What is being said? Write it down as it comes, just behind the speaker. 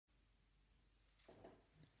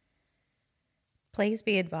Please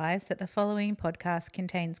be advised that the following podcast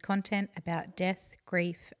contains content about death,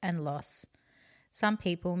 grief, and loss. Some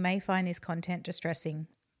people may find this content distressing.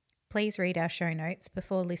 Please read our show notes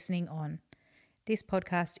before listening on. This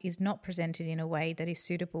podcast is not presented in a way that is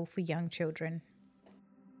suitable for young children.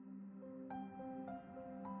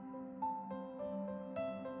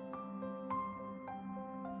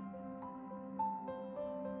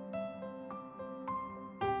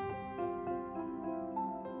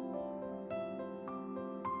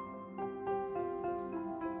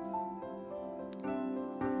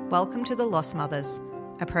 Welcome to The Lost Mothers,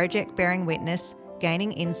 a project bearing witness,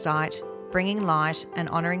 gaining insight, bringing light and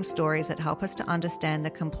honouring stories that help us to understand the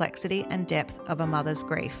complexity and depth of a mother's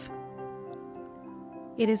grief.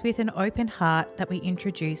 It is with an open heart that we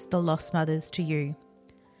introduce The Lost Mothers to you.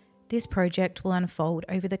 This project will unfold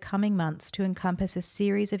over the coming months to encompass a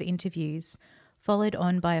series of interviews, followed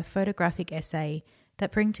on by a photographic essay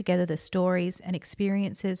that bring together the stories and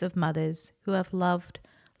experiences of mothers who have loved,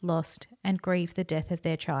 lost and grieved the death of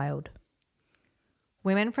their child.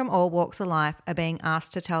 Women from all walks of life are being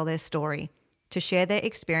asked to tell their story, to share their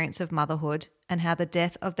experience of motherhood and how the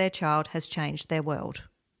death of their child has changed their world.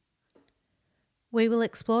 We will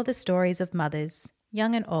explore the stories of mothers,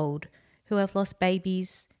 young and old, who have lost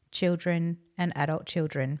babies, children and adult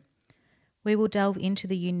children. We will delve into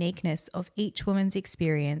the uniqueness of each woman's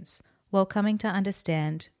experience while coming to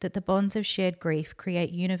understand that the bonds of shared grief create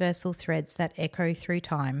universal threads that echo through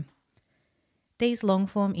time. These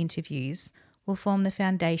long-form interviews will form the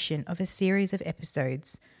foundation of a series of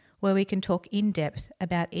episodes where we can talk in depth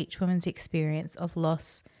about each woman's experience of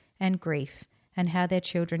loss and grief and how their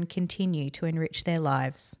children continue to enrich their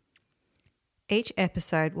lives. Each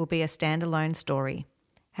episode will be a standalone story.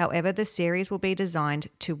 However, the series will be designed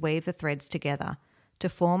to weave the threads together, to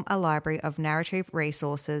form a library of narrative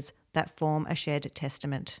resources that form a shared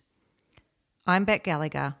testament. I'm Beck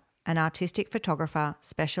Gallagher, an artistic photographer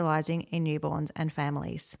specialising in newborns and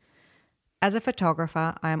families. As a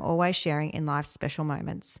photographer, I am always sharing in life's special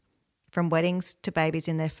moments, from weddings to babies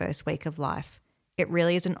in their first week of life. It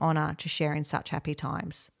really is an honour to share in such happy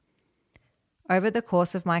times. Over the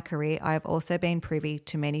course of my career, I have also been privy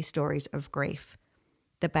to many stories of grief.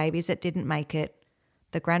 The babies that didn't make it,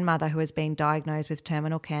 the grandmother who has been diagnosed with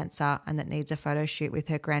terminal cancer and that needs a photo shoot with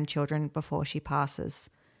her grandchildren before she passes.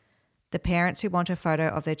 The parents who want a photo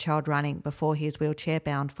of their child running before he is wheelchair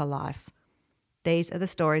bound for life. These are the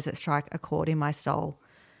stories that strike a chord in my soul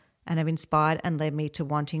and have inspired and led me to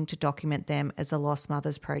wanting to document them as a Lost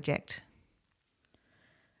Mothers project.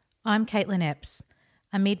 I'm Caitlin Epps,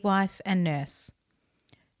 a midwife and nurse.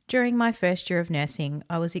 During my first year of nursing,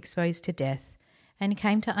 I was exposed to death and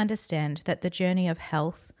came to understand that the journey of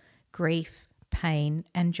health, grief, pain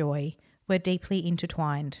and joy were deeply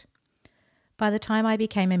intertwined. By the time I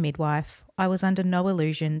became a midwife, I was under no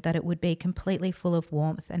illusion that it would be completely full of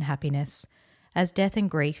warmth and happiness, as death and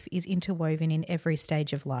grief is interwoven in every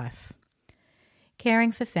stage of life.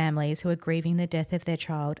 Caring for families who are grieving the death of their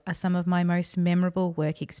child are some of my most memorable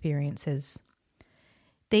work experiences.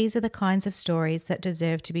 These are the kinds of stories that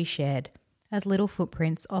deserve to be shared, as little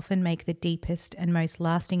footprints often make the deepest and most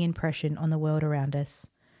lasting impression on the world around us.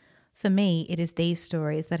 For me, it is these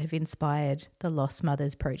stories that have inspired the Lost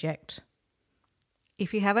Mothers project.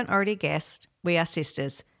 If you haven't already guessed, we are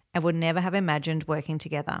sisters and would never have imagined working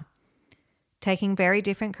together. Taking very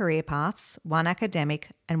different career paths, one academic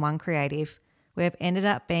and one creative, we have ended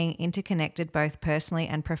up being interconnected both personally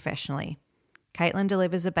and professionally. Caitlin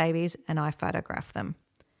delivers the babies and I photograph them.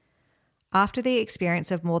 After the experience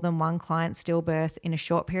of more than one client's stillbirth in a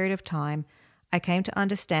short period of time, I came to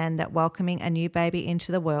understand that welcoming a new baby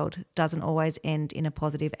into the world doesn't always end in a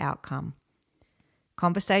positive outcome.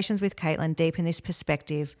 Conversations with Caitlin deepened this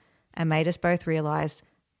perspective and made us both realise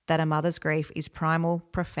that a mother's grief is primal,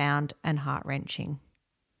 profound and heart-wrenching.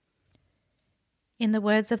 In the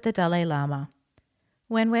words of the Dalai Lama,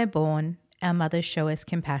 "When we're born, our mothers show us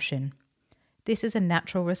compassion. This is a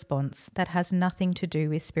natural response that has nothing to do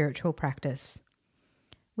with spiritual practice.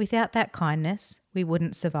 Without that kindness, we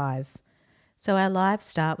wouldn't survive. So our lives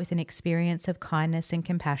start with an experience of kindness and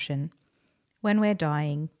compassion. When we're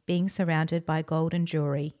dying, being surrounded by gold and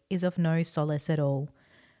jewelry is of no solace at all,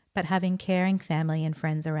 but having caring family and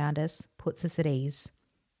friends around us puts us at ease.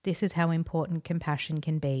 This is how important compassion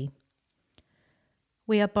can be."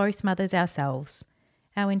 We are both mothers ourselves.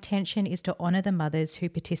 Our intention is to honour the mothers who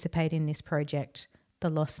participate in this project, the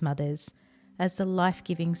Lost Mothers, as the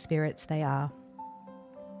life-giving spirits they are.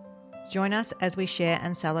 Join us as we share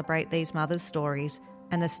and celebrate these mothers' stories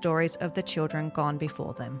and the stories of the children gone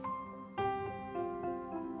before them.